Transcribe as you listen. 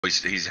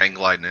He's hang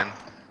gliding in.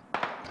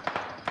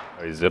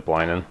 Oh, he's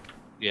ziplining.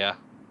 Yeah.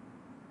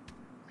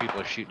 People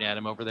are shooting at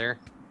him over there.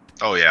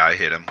 Oh yeah, I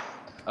hit him.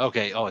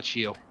 Okay, oh, it's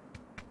you.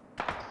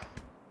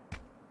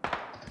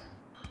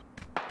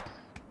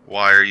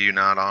 Why are you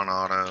not on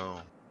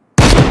auto?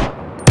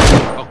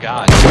 Oh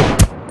god.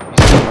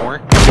 You see more?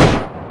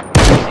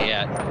 Where's he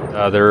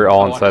at? They're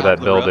all Oh, inside on top that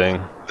of the roof?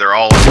 building. They're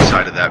all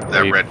inside of that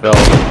He red fell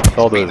to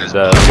between his his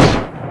death.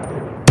 buddies.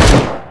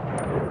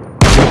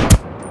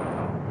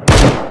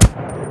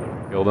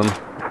 Killed him.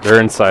 They're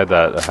inside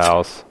that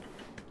house.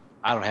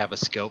 I don't have a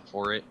scope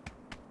for it.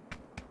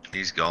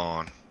 He's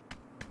gone.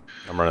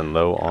 I'm running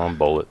low on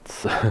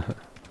bullets. I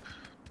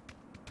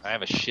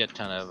have a shit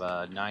ton of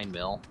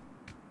 9mm.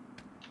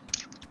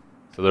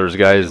 So there's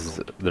guys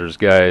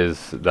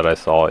that I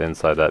saw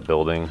inside that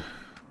building.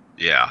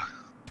 Yeah.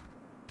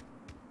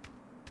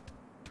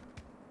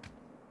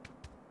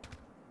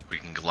 We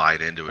can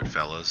glide into it,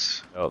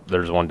 fellas. Oh,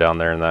 there's one down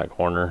there in that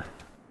corner.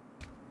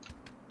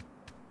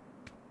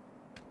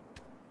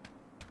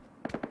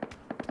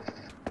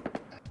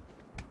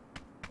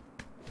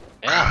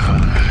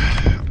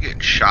 Yeah. I'm getting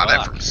shot at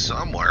Fuck. from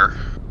somewhere.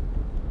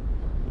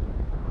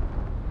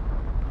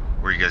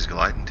 Where are you guys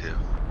gliding to?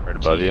 Right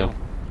above you.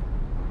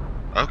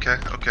 Okay,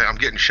 okay. I'm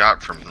getting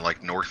shot from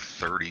like north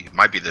 30.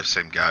 Might be the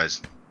same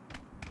guys.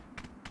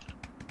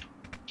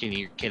 Can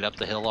you get up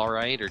the hill all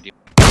right, or do you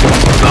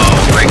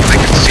Oh, they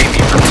can see me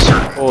from a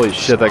certain. Holy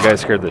shit, that guy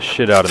scared the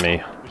shit out of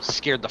me.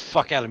 scared the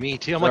fuck out of me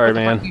too? I'm Sorry, like, what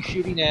the man. fuck are you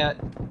shooting at?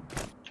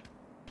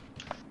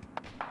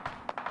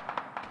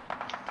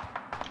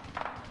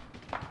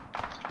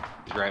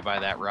 He's right by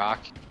that rock.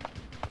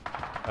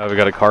 We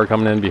got a car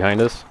coming in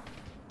behind us.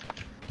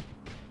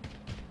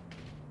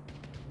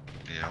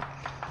 Yeah.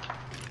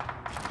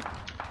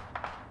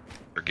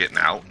 They're getting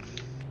out.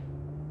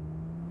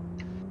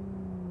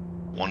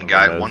 One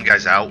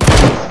guy's out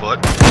with 1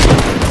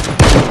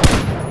 foot.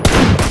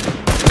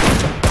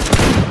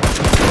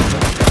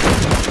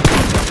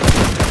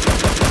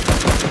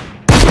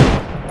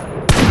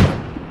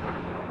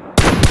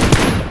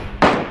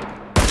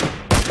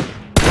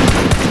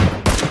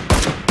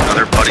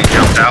 Another buddy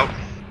jumped out.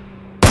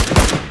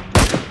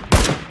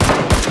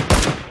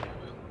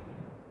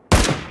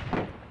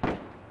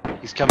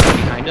 He's coming up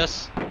behind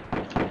us.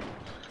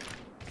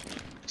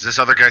 Is this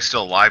other guy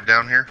still alive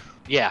down here?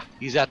 Yeah,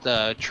 he's at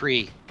the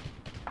tree.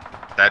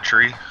 That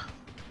tree?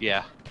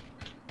 Yeah.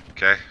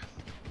 Okay.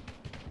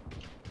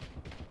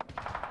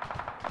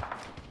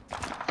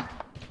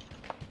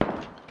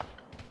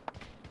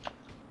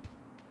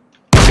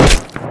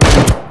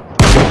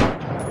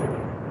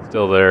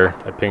 Still there.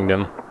 I pinged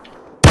him.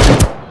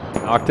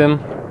 Knocked him.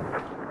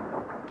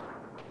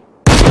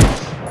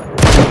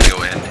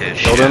 Go end his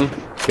Killed shit. him.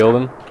 Killed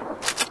him.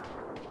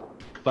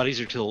 Buddies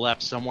are to the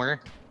left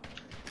somewhere.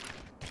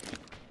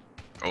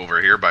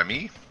 Over here by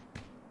me?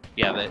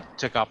 Yeah, that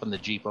took off in the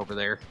Jeep over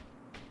there.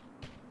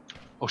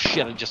 Oh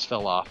shit, I just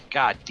fell off.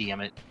 God damn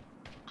it.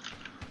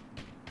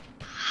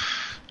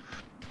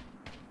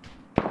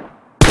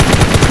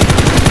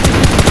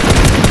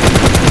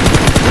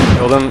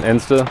 Killed him.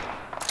 Insta.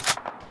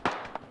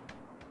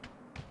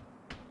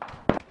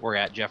 We're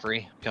at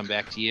Jeffrey. Come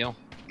back to you.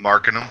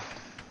 Marking him.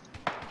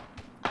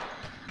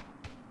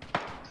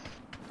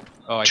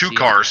 Oh, I Two see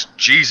cars.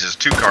 Jesus,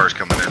 2 cars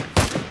coming in.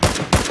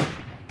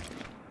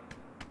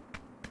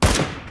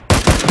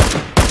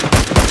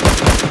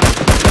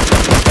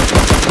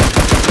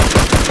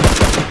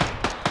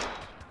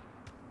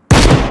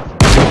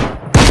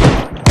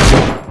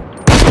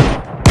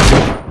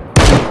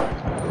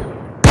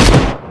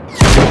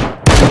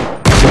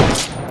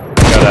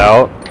 Got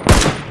out.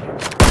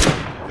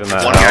 In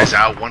that One house. guy's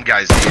out, one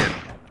guy's in.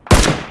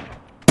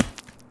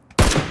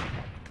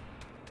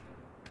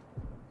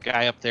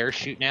 Guy up there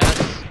shooting at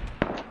us.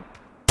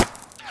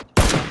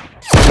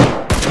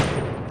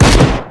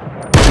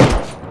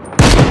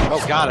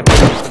 Oh god, I'm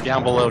getting from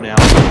down below now.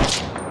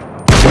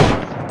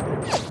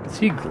 Is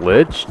he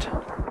glitched?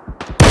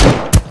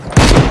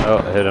 Oh,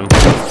 I hit him.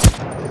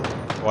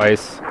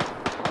 Twice.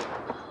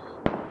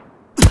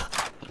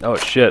 Oh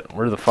shit,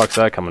 where the fuck's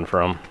that coming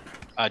from?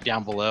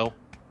 Down below.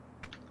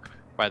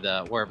 By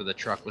the wherever the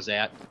truck was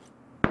at.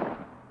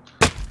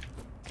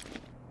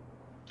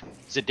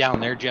 Is it down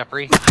there,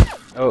 Jeffrey?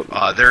 Oh,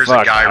 There's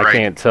fuck, a guy I right,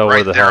 can't tell right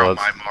where the there hell on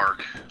it's. my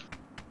mark.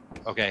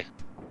 Okay.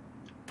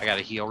 I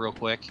gotta heal real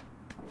quick.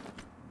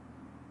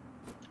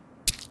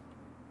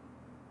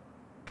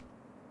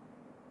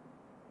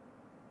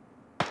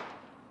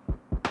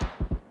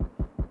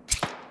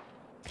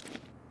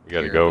 You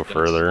gotta Here, go Ganz.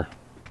 further.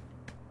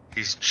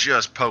 He's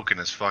just poking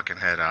his fucking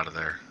head out of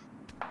there.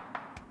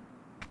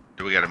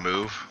 Do we gotta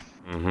move?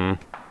 Mm-hmm.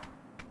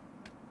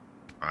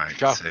 Alright,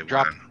 Drop, say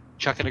drop, when.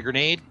 chucking a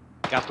grenade.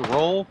 Got the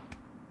roll.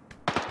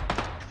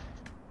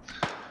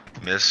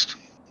 Missed.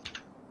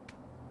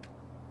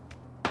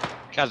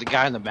 God, the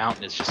guy on the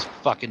mountain is just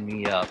fucking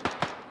me up.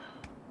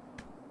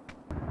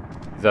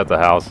 He's at the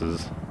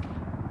houses.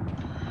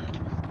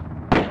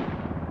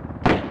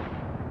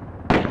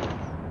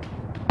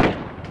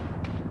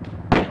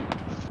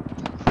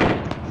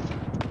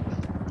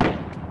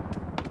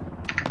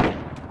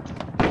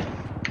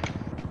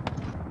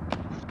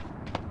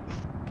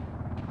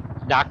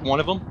 Knocked one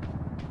of them.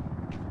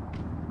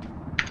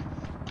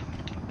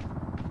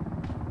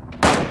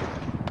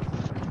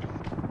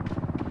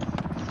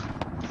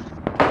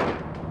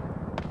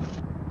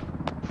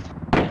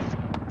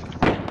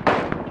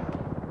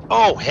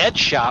 Oh,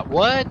 headshot,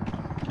 what?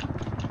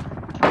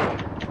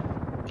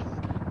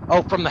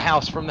 Oh, from the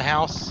house, from the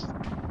house.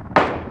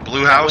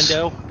 Blue house?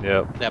 Window.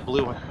 Yep. That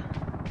blue one.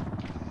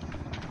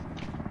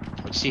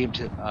 Let's see him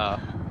to,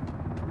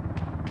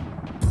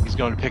 he's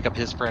going to pick up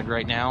his friend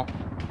right now.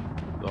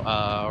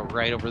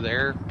 Right over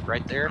there,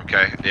 right there.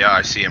 Okay, yeah,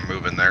 I see him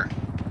moving there.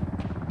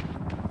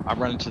 I'm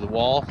running to the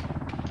wall.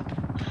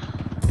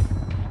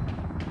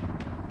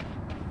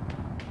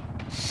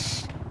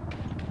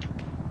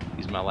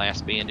 He's my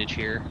last bandage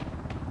here.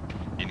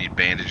 You need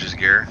bandages,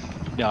 Gary?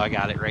 No, I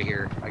got it right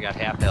here. I got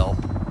half health.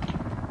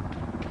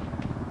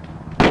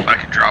 I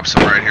can drop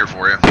some right here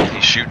for you.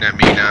 He's shooting at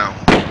me now.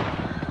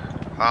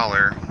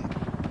 Holler.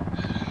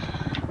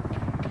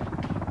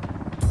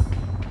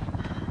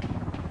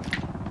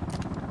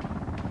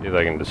 See if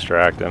I can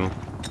distract him.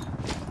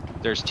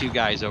 There's two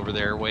guys over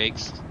there,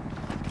 Wakes.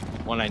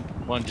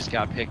 One just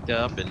got picked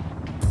up and.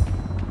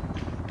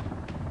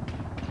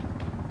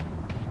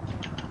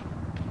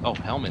 Oh,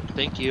 helmet!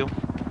 Thank you.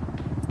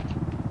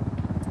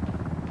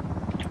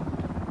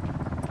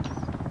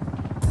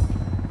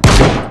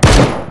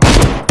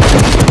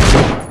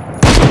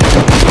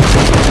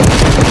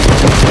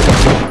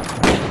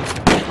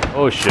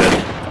 Oh shit.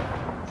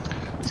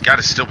 There's got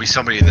to still be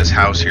somebody in this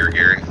house here,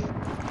 Gary.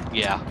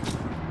 Yeah.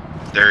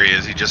 There he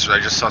is. I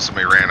just saw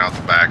somebody ran out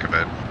the back of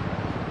it.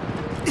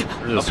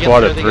 There's a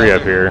squad of 3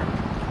 up here.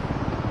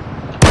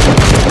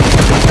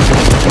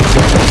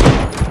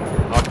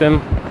 Knocked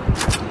him.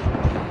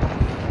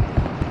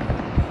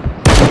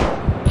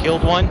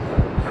 Killed one.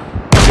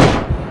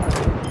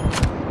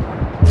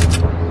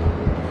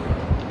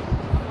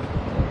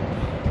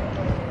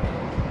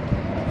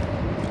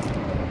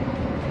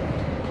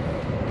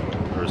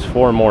 There's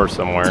 4 more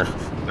somewhere.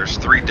 There's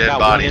 3 dead Got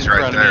bodies one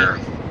in right front of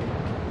there.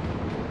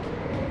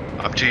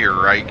 Up to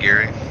your right,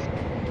 Gary.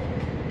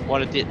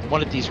 One at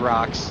these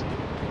rocks.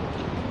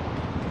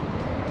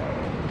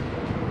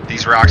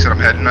 These rocks that I'm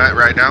heading at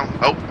right now.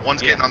 Oh,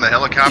 one's getting on the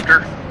helicopter.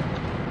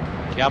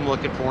 Yeah, I'm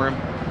looking for him.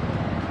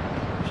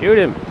 Shoot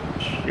him.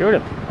 Shoot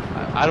him.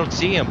 I don't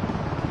see him.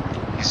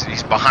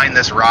 He's behind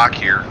this rock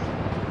here.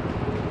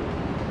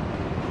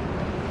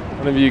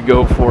 One of you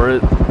go for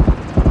it.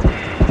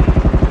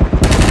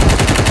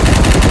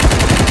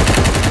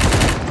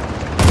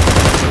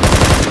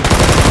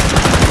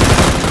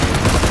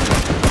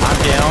 I'm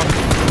down.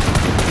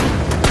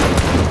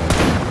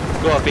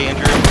 Go up,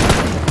 Andrew.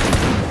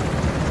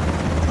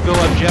 Go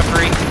up,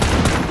 Jeffrey.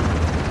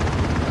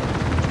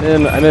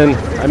 I'm in.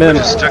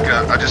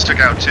 I just took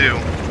out 2.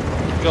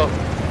 Go.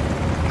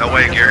 No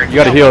way, Gary. You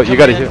gotta heal. You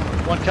gotta heal.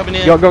 One coming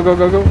in. Go, go, go,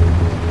 go, go.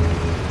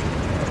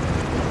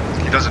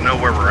 He doesn't know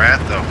where we're at,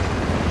 though.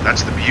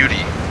 That's the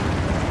beauty.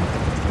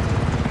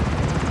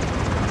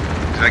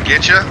 Did I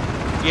get you?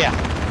 Yeah.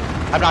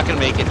 I'm not gonna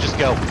make it. Just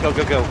go. Go,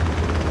 go, go.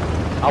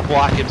 I'll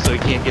block him so he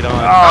can't get on.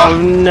 Oh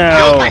no.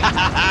 Killed me.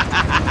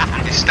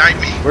 He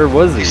sniped me. Where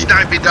was He he?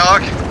 sniped me,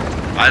 dog.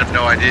 I have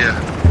no idea.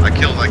 I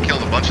killed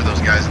a bunch of those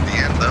guys at the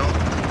end, though.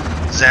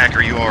 Zach,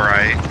 are you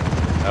alright?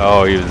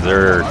 Oh, he was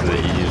there to the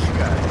east. Did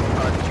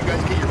you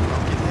guys get your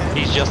pumpkin head?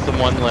 He's just the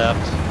one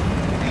left.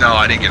 No,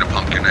 I didn't get a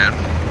pumpkin head.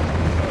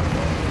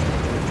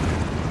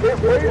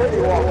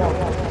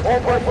 All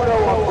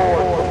personnel on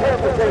board, prepare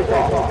for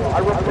takeoff. I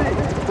repeat,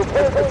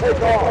 prepare for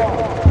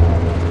takeoff.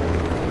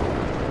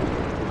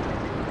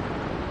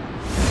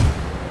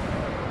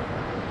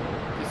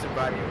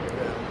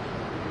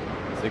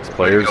 6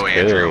 players go,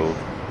 Andrew. killed.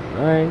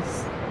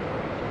 Nice.